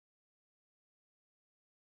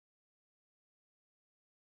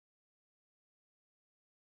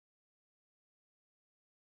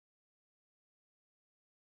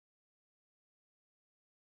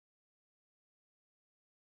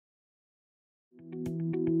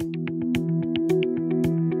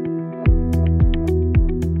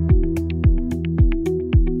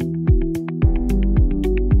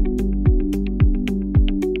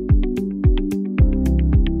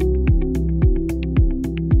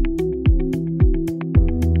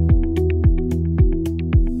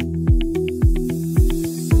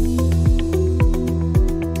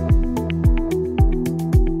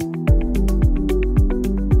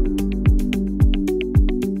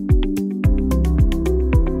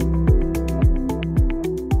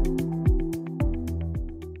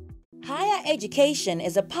education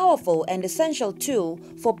is a powerful and essential tool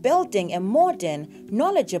for building a modern,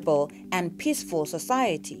 knowledgeable, and peaceful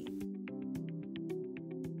society.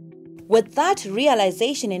 With that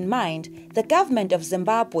realization in mind, the government of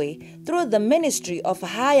Zimbabwe, through the Ministry of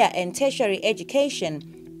Higher and Tertiary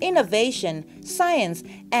Education, Innovation, Science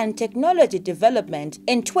and Technology Development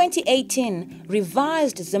in 2018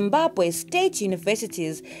 revised Zimbabwe State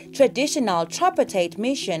University's traditional tripartite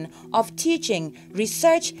mission of teaching,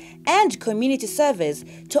 research and community service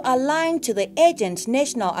to align to the urgent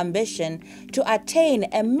national ambition to attain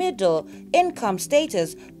a middle income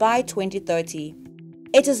status by 2030.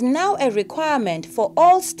 It is now a requirement for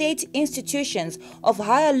all state institutions of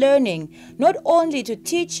higher learning not only to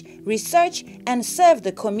teach, research, and serve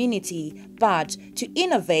the community, but to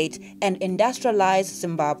innovate and industrialize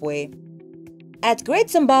Zimbabwe. At Great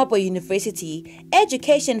Zimbabwe University,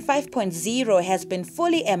 Education 5.0 has been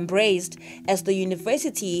fully embraced as the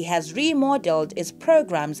university has remodeled its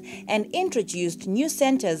programs and introduced new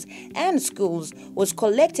centers and schools whose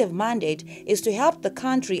collective mandate is to help the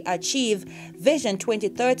country achieve Vision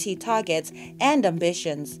 2030 targets and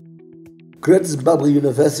ambitions. Great Zimbabwe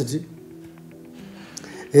University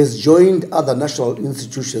has joined other national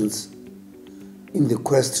institutions in the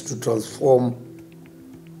quest to transform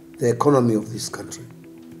the economy of this country.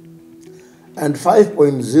 And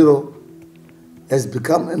 5.0 has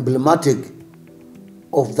become emblematic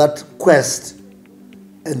of that quest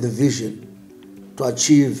and the vision to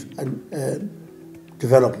achieve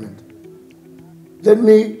development. Let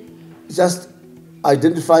me just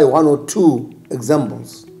identify one or two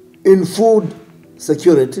examples. In food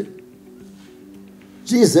security,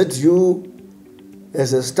 GZU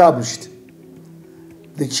has established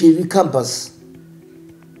the Chivi campus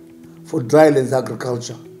for drylands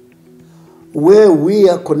agriculture, where we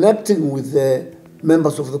are connecting with the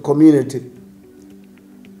members of the community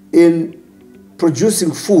in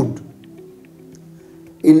producing food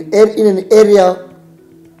in an area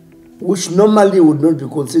which normally would not be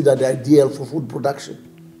considered ideal for food production.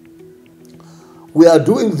 We are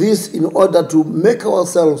doing this in order to make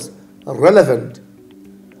ourselves relevant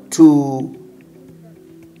to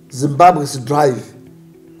Zimbabwe's drive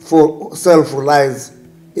for self-reliance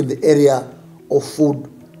in the area of food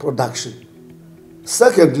production.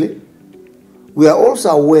 Secondly, we are also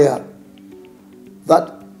aware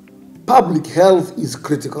that public health is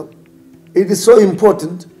critical. It is so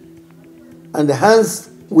important, and hence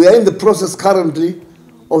we are in the process currently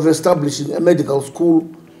of establishing a medical school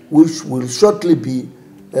which will shortly be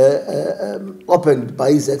opened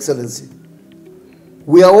by His Excellency.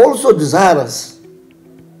 We are also desirous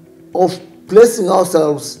of placing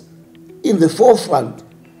ourselves in the forefront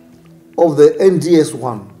of the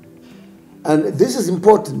NDS1. And this is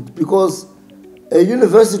important because a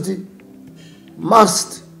university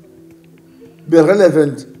must be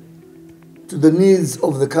relevant to the needs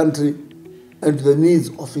of the country and to the needs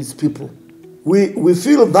of its people. We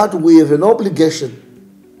feel that we have an obligation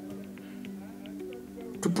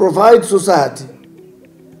to provide society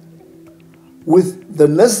with the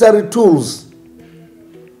necessary tools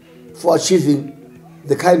for achieving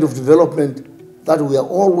the kind of development that we are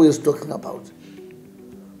always talking about.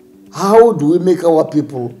 How do we make our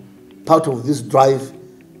people part of this drive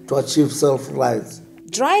to achieve self-reliance?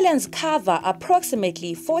 Drylands cover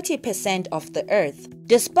approximately 40% of the earth.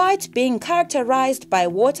 Despite being characterized by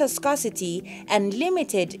water scarcity and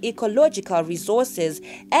limited ecological resources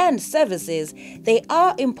and services, they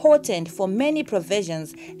are important for many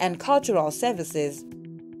provisions and cultural services.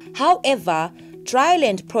 However,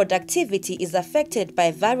 dryland productivity is affected by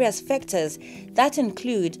various factors that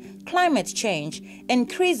include climate change,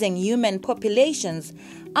 increasing human populations,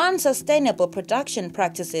 unsustainable production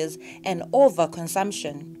practices, and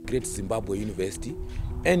overconsumption. Great Zimbabwe University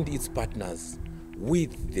and its partners,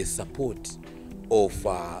 with the support of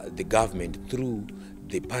the government through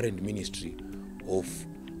the parent Ministry of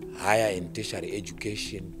Higher and Tertiary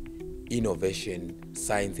Education, Innovation,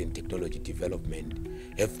 Science and Technology Development,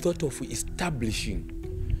 have thought of establishing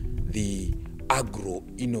the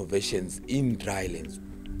Agro-Innovations in Drylands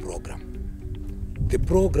program. The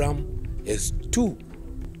program has two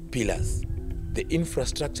pillars, the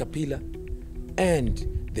infrastructure pillar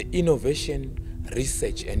and the innovation,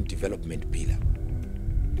 research and development pillar.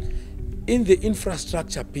 In the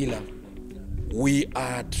infrastructure pillar, we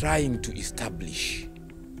are trying to establish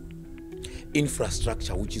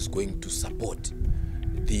infrastructure which is going to support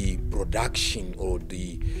the production or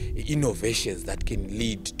the innovations that can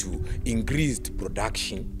lead to increased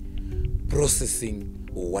production, processing,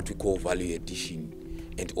 or what we call value addition,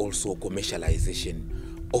 and also commercialization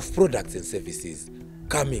of products and services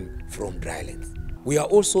coming from drylands. We are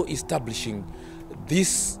also establishing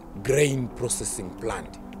this grain processing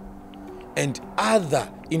plant and other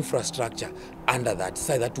infrastructure under that,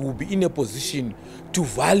 so that we will be in a position to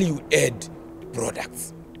value add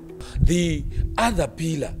products. The other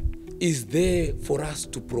pillar is there for us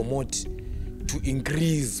to promote, to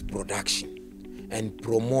increase production and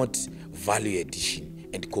promote value addition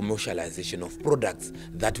and commercialization of products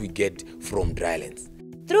that we get from drylands.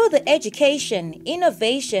 Through the Education,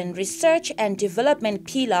 Innovation, Research and Development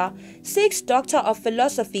pillar, 6 Doctor of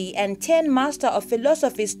Philosophy and 10 Master of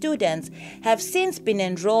Philosophy students have since been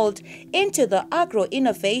enrolled into the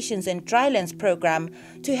Agro-Innovations and Drylands program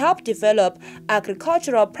to help develop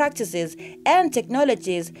agricultural practices and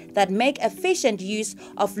technologies that make efficient use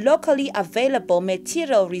of locally available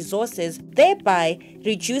material resources, thereby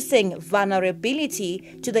reducing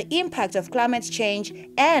vulnerability to the impact of climate change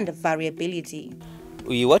and variability.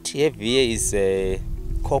 What we have here is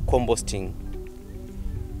co-composting.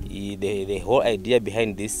 The whole idea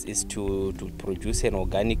behind this is to produce an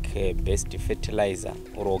organic based fertilizer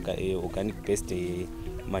or organic based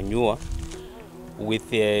manure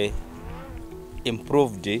with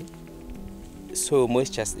improved soil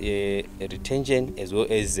moisture retention as well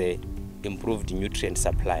as improved nutrient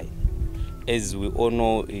supply. As we all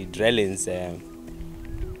know, drylands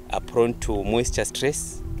are prone to moisture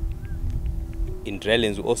stress. In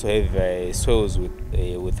drylands, we also have soils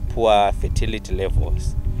with poor fertility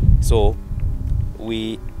levels. So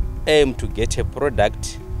we aim to get a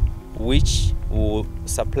product which will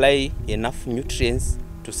supply enough nutrients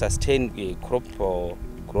to sustain crop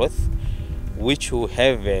growth, which will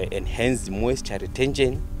have enhanced moisture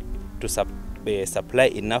retention to supply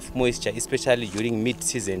enough moisture, especially during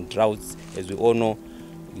mid-season droughts. As we all know,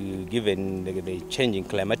 given the changing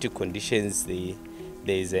climatic conditions, there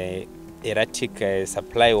is a erratic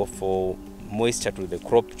supply of moisture to the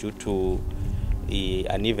crop due to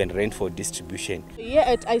uneven rainfall distribution. Here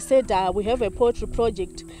at I said we have a poultry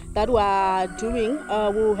project that we are doing.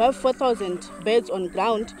 We will have 4,000 beds on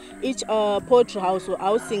ground. Each poultry house will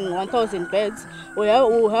housing 1,000 beds. We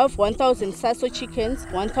will have 1,000 sasso chickens,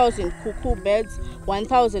 1,000 cuckoo beds,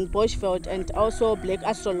 1,000 bushveld and also black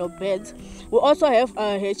astrolabe beds. We also have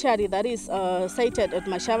a hatchery that is sited at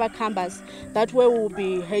Mashava campus. That way we will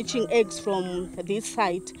be hatching eggs from this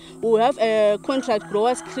site. We will have a contract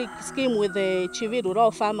growers scheme with the Chivi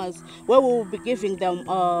rural farmers where we will be giving them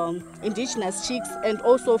indigenous chicks and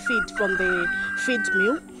also feed from the feed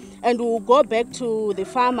mill. And we will go back to the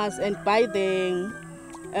farmers and buy the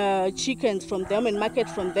chickens from them and market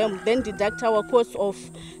from them, then deduct our cost of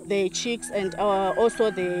the chicks and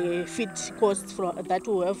also the feed costs that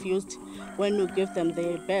we have used when we give them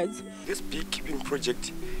the beds. This beekeeping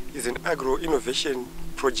project is an agro-innovation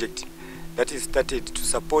project that is started to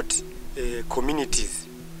support communities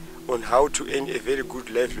on how to earn a very good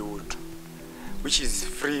livelihood, which is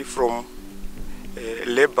free from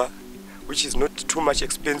labor, which is not too much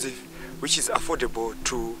expensive, which is affordable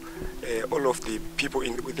to all of the people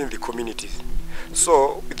within the communities.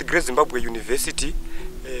 So with the Great Zimbabwe University,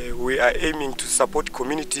 we are aiming to support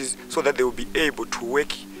communities so that they will be able to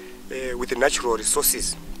work with the natural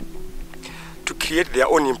resources to create their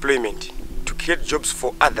own employment, to create jobs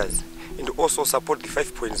for others, and also support the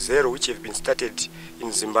 5.0 which have been started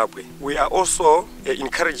in Zimbabwe. We are also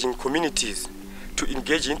encouraging communities to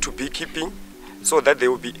engage into beekeeping so that they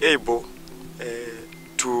will be able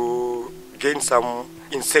to gain some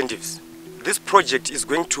incentives. This project is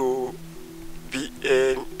going to be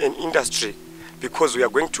an industry because we are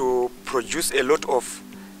going to produce a lot of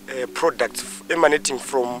products emanating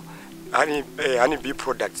from honeybee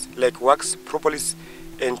products like wax, propolis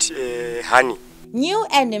and honey. New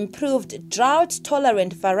and improved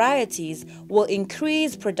drought-tolerant varieties will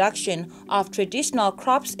increase production of traditional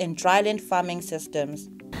crops in dryland farming systems.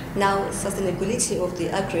 Now, sustainability of the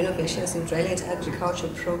Agro-Innovations and Dryland Agriculture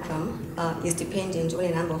Program is dependent on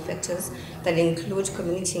a number of factors that include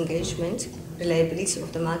community engagement, reliability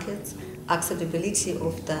of the markets, acceptability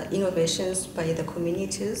of the innovations by the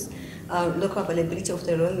communities, local availability of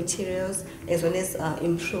the raw materials, as well as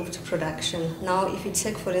improved production. Now, if you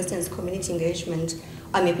take, for instance, community engagement,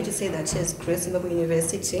 I'm happy to say that as Great Zimbabwe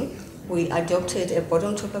University, we adopted a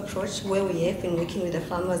bottom-top approach where we have been working with the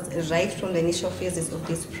farmers right from the initial phases of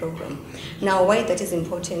this program. Now, why that is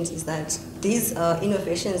important is that these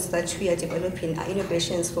innovations that we are developing are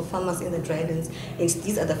innovations for farmers in the drylands, and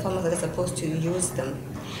these are the farmers that are supposed to use them.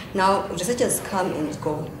 Now, researchers come and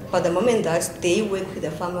go, but the moment that they work with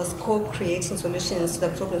the farmers, co-creating solutions to the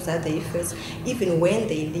problems that they face, even when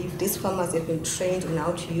they leave, these farmers have been trained on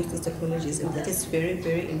how to use these technologies, and that is very,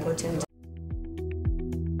 very important.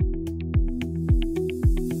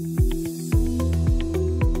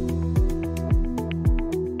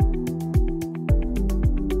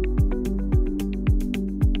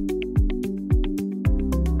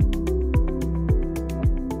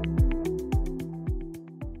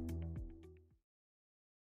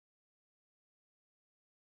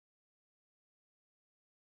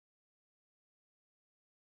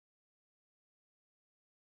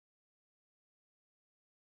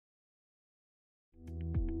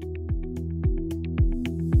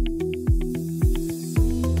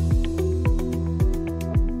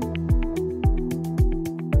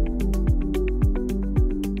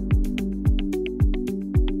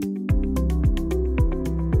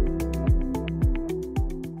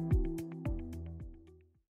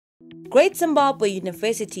 Great Zimbabwe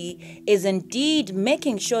University is indeed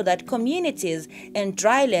making sure that communities in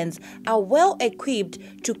drylands are well equipped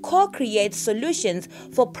to co-create solutions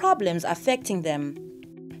for problems affecting them.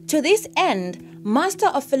 To this end, Master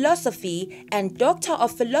of Philosophy and Doctor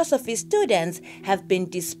of Philosophy students have been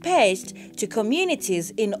dispatched to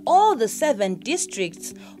communities in all the 7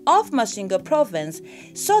 districts of Masvingo province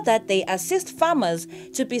so that they assist farmers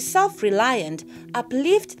to be self-reliant,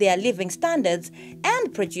 uplift their living standards,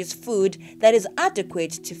 and produce food that is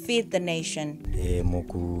adequate to feed the nation.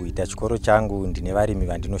 Mukuita chikoro changu ndine varimi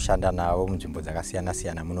vandinoshanda navo munzvimbo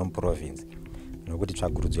dzakasiyana-siyana muno muprovince. Nokuti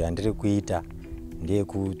tsvagurudzo yandiri kuita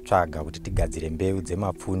ndeyekutsvaga kuti tigadzire mbeu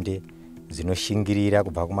dzemapfunde dzinoshingirira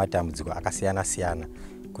kubva kumatambudziko akasiyana-siyana,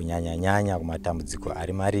 kunyanya-nyanya kumatambudziko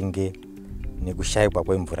ari maringe nekushayikwa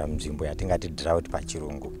kwemvura munzvimbo yatingati drought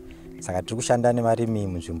pachirungu. Saka tiri kushanda nevarimi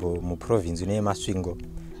munzvimbo muprovince ino yeMasvingo.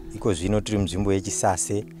 Iko zvino tiri munzvimbo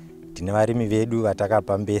yeChisase, tine varimi vedu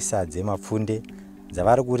vatakapa mbesa dzemapfunde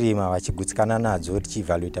dzavari kurima vachigutsikana nadzo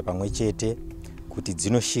tichievaluata pamwe chete kuti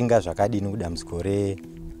dzinoshinga zvakadini kudambudziko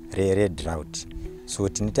redrought. So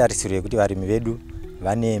tinitarisiro yekuti varimi vedu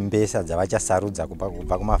vane mbesa dzavachasarudza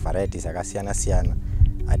kubva kumavarieties akasiyana-siyana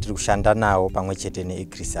atiri kushanda nawo pamwe chete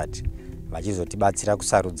neECRISAT, vachizotibatsira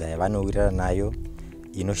kusarudza yavanowirirana nayo,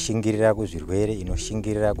 inoshingirira kuzvirwere,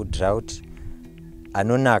 inoshingirira kudrought,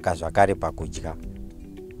 anonaka zvakare pakudya.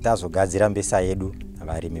 Tazogadzira mbesa yedu,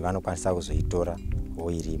 varimi vanokwanisa kuzoitora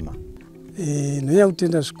voirima. Noya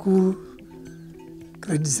kutenda zvikuru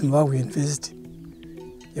Great Zimbabwe University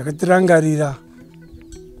yakatirangarira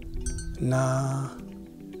na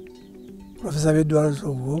Professor vedu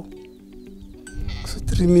Varozogwo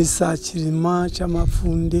kusotirimisa chirima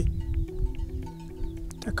chamapfunde.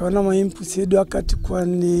 Takaona mainputs edu akati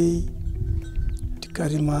kwanei,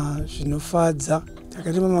 tikarima zvinofadza,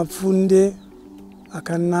 takarima mapfunde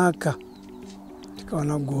akanaka,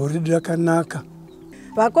 tikaona gore redu rakanaka.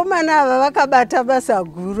 Vakomana ava vakabata basa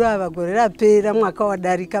guru ava gore rapera mwaka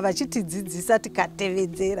wadarika vachitidzidzisa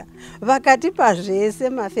tikatevedzera. Vakatipa zvese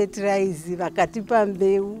mafertilizer, vakatipa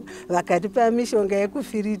mbeu, vakatipa mishonga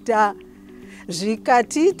yekufirita,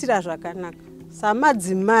 zvikatiitira zvakanaka.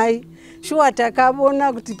 Samadzimai shuwa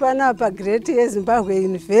takabona kuti panapa Great Zimbabwe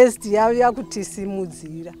University yauya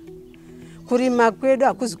kutisimudzira. Kurima kwedu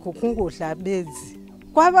hakuzi kukungozha bedzi.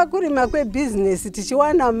 Kwava kurima kwebusiness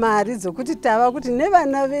tichiwana mari dzokuti tava kuti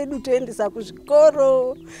nevana vedu toendesa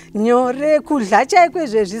kuzvikoro nyore, kudla chaikwe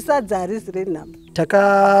zvezvisadzari zire nhamo.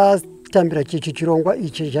 Takatambira chirongwa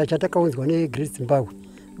ichi chatakaunzwa neGreat Zimbabwe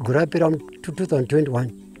gore rapera 2021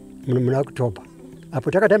 muna October.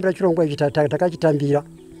 Apo takatambira chirongwa ichi takachitambira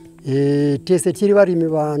tese tiri varimi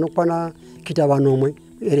vanokwana kuita vanomwe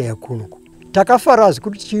area kunoku. Takafara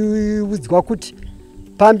kuti chiudzwa kuti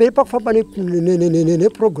pamberi pakufamba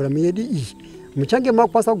neprogramu yedu iyi muchange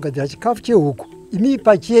makwanisa kugadzira chikafu chehuku imi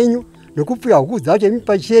pachenyu, nokupfuya huku dzacho imi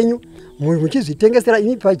pachenyu, muchizvitengesera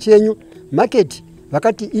imi pachenyu. Market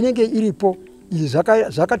vakati inenge iripo. Izvi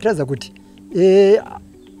zvakatiradza kuti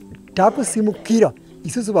takusimukira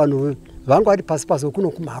isusu vanhu vangu vari pasi kuno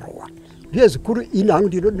kumaruwa. Ndiye zvikuru ini hangu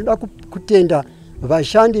ndinoda kutenda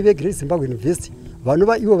vashandi veGreat Zimbabwe University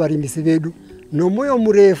vanova ivo varimisi vedu nomoyo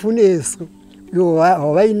murefu nesu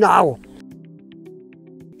wavainawo.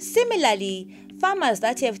 Similarly, farmers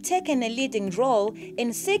that have taken a leading role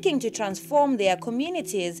in seeking to transform their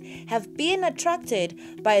communities have been attracted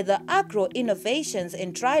by the Agro-Innovations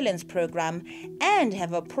and Drylands program and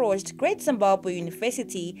have approached Great Zimbabwe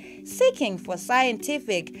University seeking for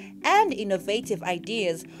scientific and innovative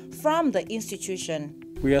ideas from the institution.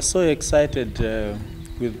 We are so excited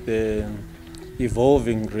with the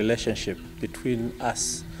evolving relationship between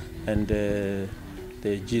us and the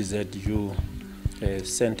GZU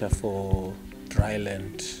Center for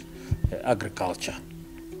Dryland Agriculture.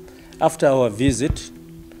 After our visit,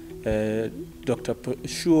 Dr.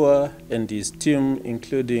 Shua and his team,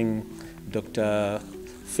 including Dr.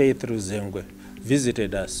 Faith Ruzengwe,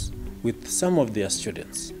 visited us with some of their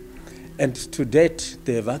students. And to date,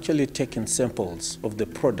 they've actually taken samples of the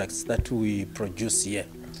products that we produce here.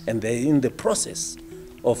 And they're in the process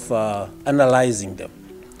of analyzing them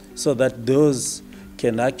so that those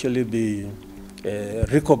can actually be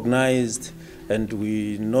recognized and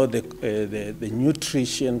we know the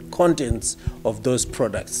nutrition contents of those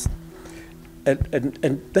products.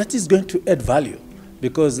 And that is going to add value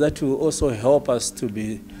because that will also help us to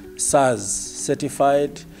be SARS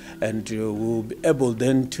certified, and we'll be able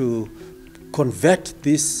then to convert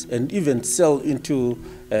this and even sell into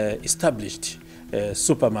established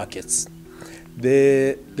supermarkets.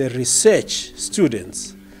 The research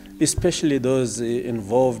students, especially those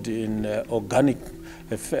involved in organic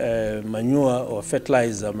manure or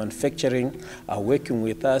fertilizer manufacturing are working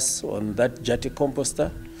with us on that jetty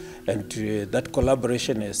composter, and that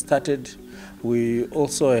collaboration has started. We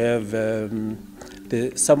also have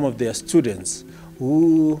some of their students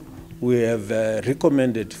who we have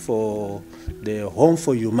recommended for the Home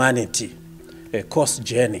for Humanity course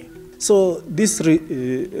journey. So this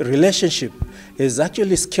relationship is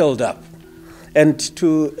actually scaled up. And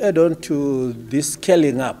to add on to this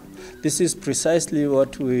scaling up, this is precisely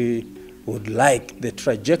what we would like, the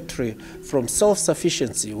trajectory from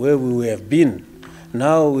self-sufficiency where we have been.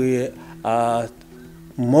 Now we are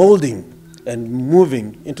molding and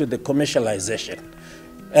moving into the commercialization.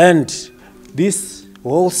 And this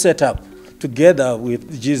whole setup together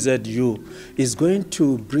with GZU is going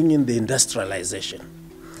to bring in the industrialization.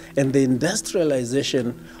 And the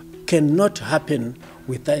industrialization cannot happen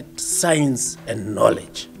without science and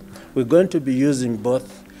knowledge. We're going to be using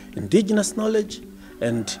both indigenous knowledge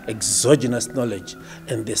and exogenous knowledge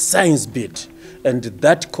and the science bit. And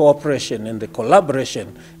that cooperation and the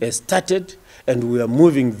collaboration has started, and we are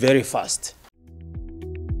moving very fast.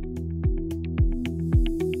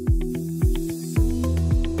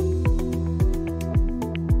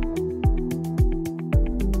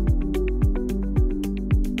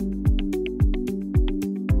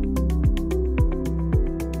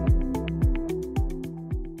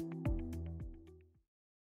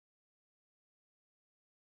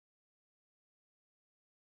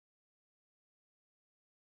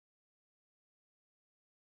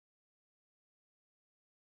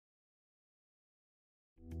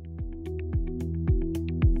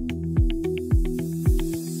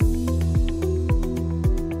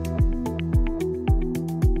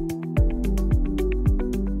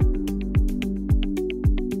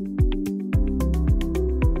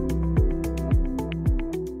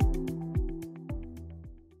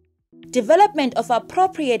 Development of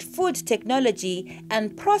appropriate food technology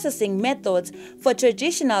and processing methods for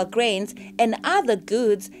traditional grains and other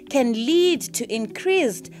goods can lead to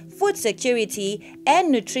increased food security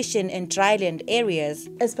and nutrition in dryland areas.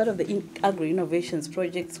 As part of the Agro-Innovations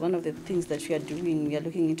projects, one of the things that we are doing, we are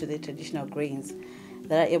looking into the traditional grains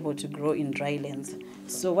that are able to grow in drylands.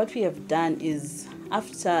 So what we have done is,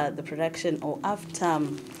 after the production or after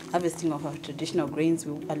harvesting of our traditional grains,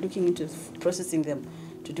 we are looking into processing them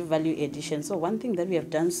to do value addition. So one thing that we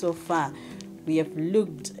have done so far, we have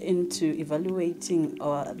looked into evaluating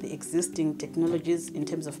the existing technologies in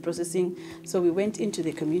terms of processing. So we went into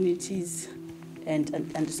the communities and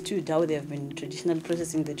understood how they have been traditionally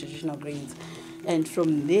processing the traditional grains. And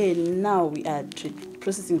from there, now we are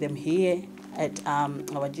processing them here at our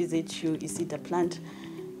GZU Isita plant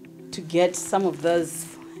to get some of those.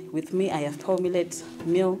 With me, I have whole millet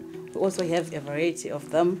meal. We also have a variety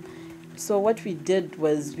of them. So what we did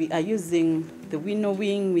was, we are using the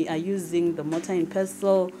winnowing, we are using the mortar and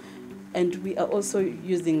pestle, and we are also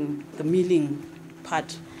using the milling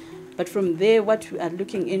part. But from there, what we are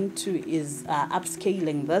looking into is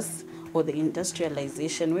upscaling this, or the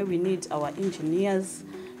industrialization, where we need our engineers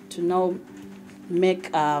to now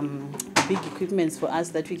make big equipments for us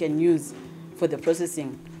that we can use for the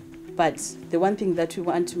processing. But the one thing that we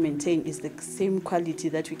want to maintain is the same quality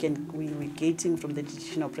that we're getting from the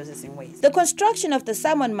traditional processing ways. The construction of the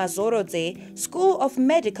Simon Mazorodze School of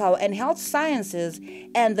Medical and Health Sciences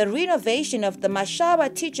and the renovation of the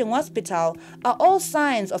Mashaba Teaching Hospital are all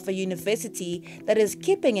signs of a university that is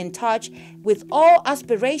keeping in touch with all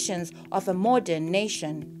aspirations of a modern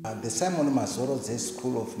nation. The Simon Mazorodze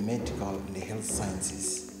School of Medical and Health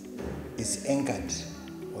Sciences is anchored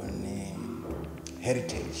on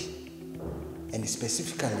heritage. And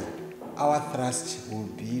specifically, our thrust will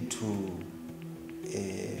be to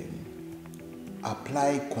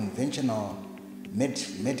apply conventional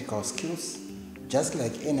medical skills, just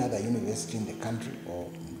like any other university in the country, or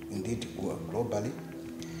indeed globally.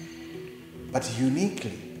 But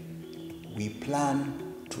uniquely, we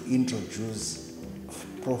plan to introduce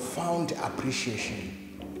profound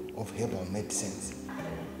appreciation of herbal medicines.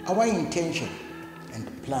 Our intention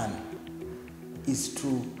and plan is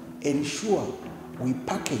to ensure we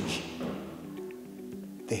package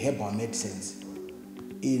the herbal medicines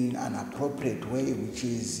in an appropriate way which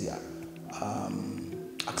is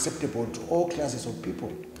acceptable to all classes of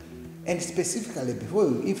people. And specifically, before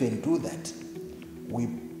we even do that, we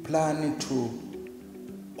plan to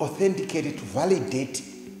authenticate, to validate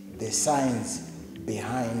the science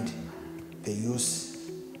behind the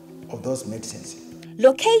use of those medicines.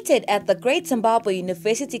 Located at the Great Zimbabwe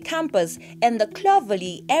University campus in the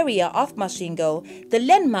Clovelly area of Masvingo, the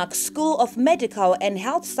landmark School of Medical and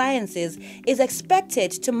Health Sciences is expected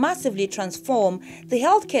to massively transform the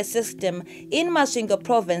healthcare system in Masvingo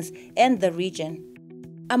province and the region.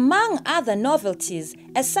 Among other novelties,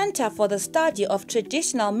 a center for the study of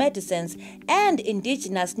traditional medicines and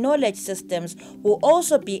indigenous knowledge systems will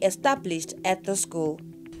also be established at the school.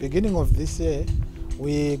 Beginning of this year,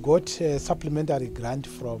 we got a supplementary grant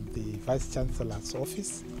from the Vice Chancellor's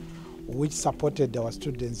office, which supported our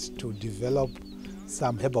students to develop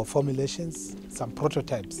some herbal formulations, some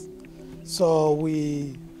prototypes. So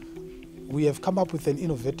we have come up with an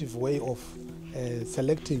innovative way of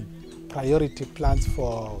selecting priority plants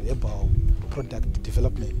for herbal product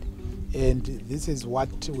development. And this is what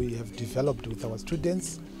we have developed with our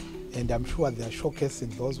students, and I'm sure they are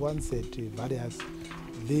showcasing those ones at various.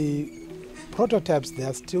 The prototypes, they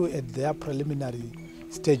are still at their preliminary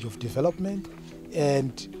stage of development,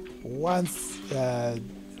 and once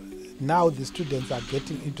now the students are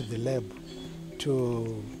getting into the lab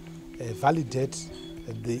to validate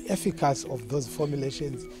the efficacy of those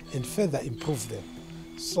formulations and further improve them.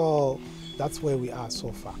 So that's where we are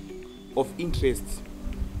so far. Of interest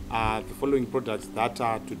are the following products that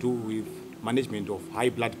are to do with management of high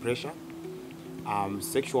blood pressure,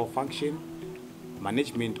 sexual function,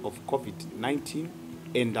 management of COVID-19,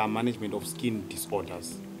 and management of skin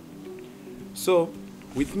disorders. So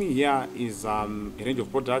with me here is a range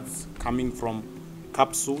of products coming from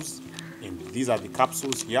capsules, and these are the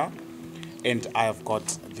capsules here, and I have got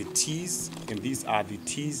the teas, and these are the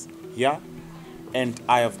teas here, and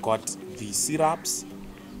I have got the syrups,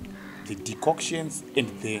 the decoctions, and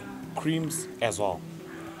the creams as well.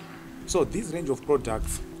 So this range of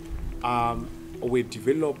products were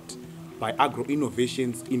developed by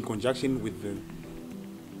Agro-Innovations in conjunction with the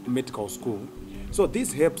medical school. So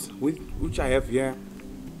these herbs, which I have here,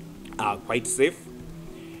 are quite safe,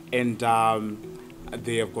 and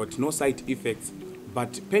they have got no side effects,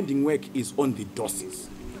 but pending work is on the doses.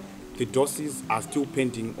 The doses are still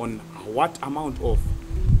pending on what amount of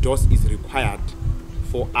dose is required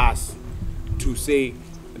for us to say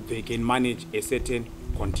they can manage a certain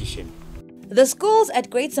condition. The schools at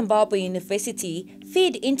Great Zimbabwe University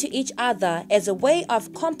feed into each other as a way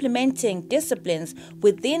of complementing disciplines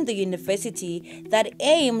within the university that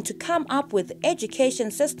aim to come up with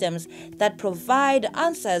education systems that provide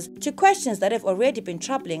answers to questions that have already been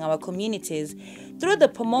troubling our communities. Through the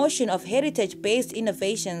promotion of heritage-based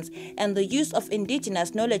innovations and the use of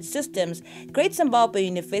indigenous knowledge systems, Great Zimbabwe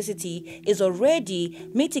University is already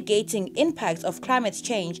mitigating impacts of climate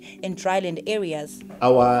change in dryland areas.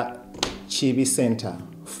 Our Chibi Center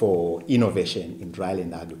for Innovation in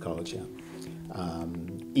Dryland Agriculture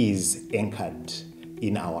is anchored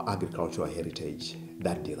in our agricultural heritage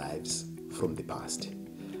that derives from the past.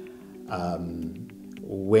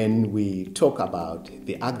 When we talk about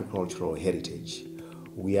the agricultural heritage,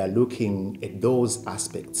 we are looking at those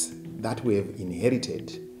aspects that we have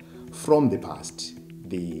inherited from the past,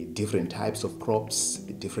 the different types of crops,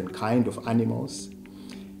 the different kind of animals,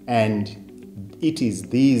 and it is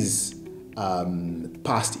these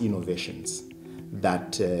past innovations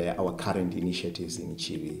that our current initiatives in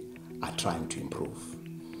Chibi are trying to improve.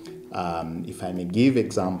 If I may give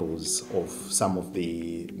examples of some of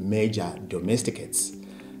the major domesticates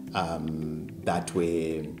that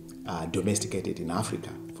were domesticated in Africa,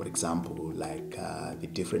 for example, like the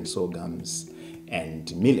different sorghums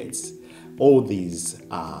and millets. All these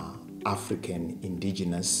are African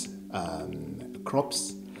indigenous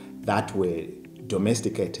crops that were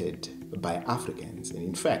domesticated by Africans. And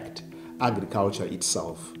in fact, agriculture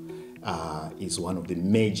itself is one of the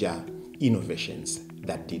major innovations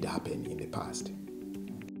that did happen in the past.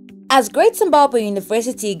 As Great Zimbabwe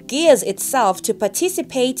University gears itself to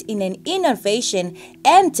participate in an innovation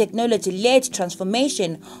and technology-led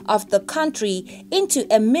transformation of the country into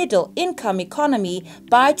a middle-income economy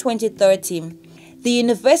by 2030, the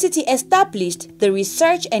university established the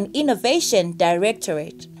Research and Innovation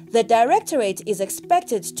Directorate. The Directorate is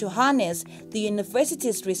expected to harness the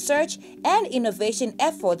university's research and innovation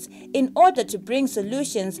efforts in order to bring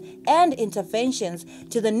solutions and interventions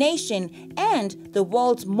to the nation and the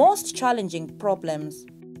world's most challenging problems.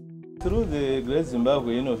 Through the Great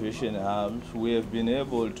Zimbabwe Innovation Hubs, we have been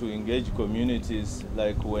able to engage communities,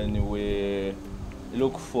 like when we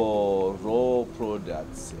look for raw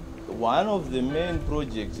products. One of the main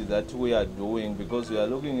projects that we are doing, because we are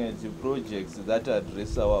looking at the projects that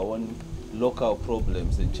address our own local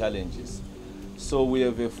problems and challenges. So we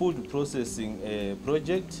have a food processing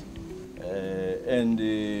project, and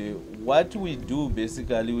what we do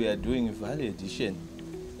basically, we are doing value addition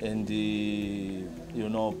and the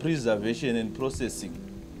preservation and processing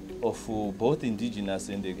of both indigenous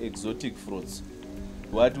and exotic fruits.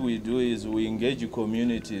 What we do is we engage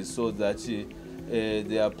communities so that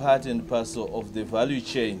they are part and parcel of the value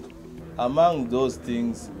chain. Among those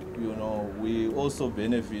things, we also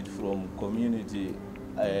benefit from community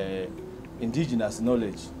indigenous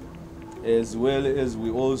knowledge, as well as we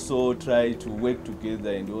also try to work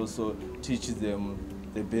together and also teach them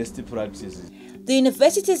the best practices. The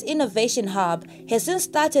university's Innovation Hub has since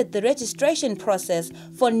started the registration process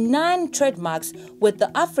for 9 trademarks with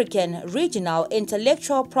the African Regional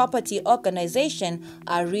Intellectual Property Organization,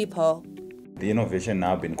 ARIPO. The Innovation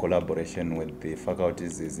Hub, in collaboration with the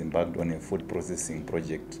faculties, is embarked on a food processing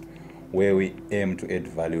project where we aim to add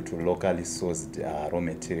value to locally sourced raw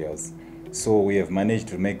materials. So we have managed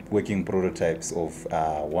to make working prototypes of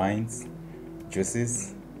wines,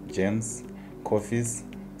 juices, jams, coffees,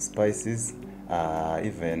 spices,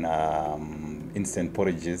 even instant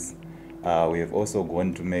porridges. We have also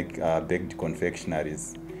gone to make baked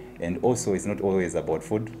confectionaries. And also, it's not always about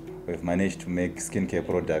food. We've managed to make skincare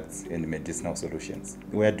products and medicinal solutions.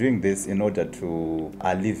 We are doing this in order to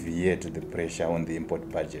alleviate the pressure on the import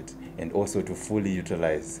budget and also to fully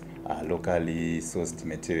utilize locally sourced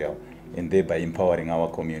material and thereby empowering our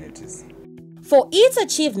communities. For its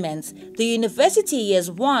achievements, the university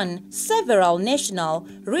has won several national,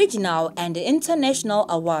 regional, and international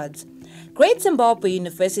awards. Great Zimbabwe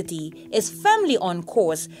University is firmly on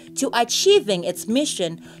course to achieving its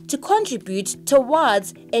mission to contribute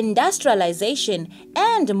towards industrialization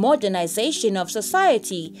and modernization of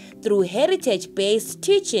society through heritage-based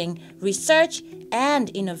teaching, research, and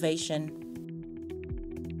innovation.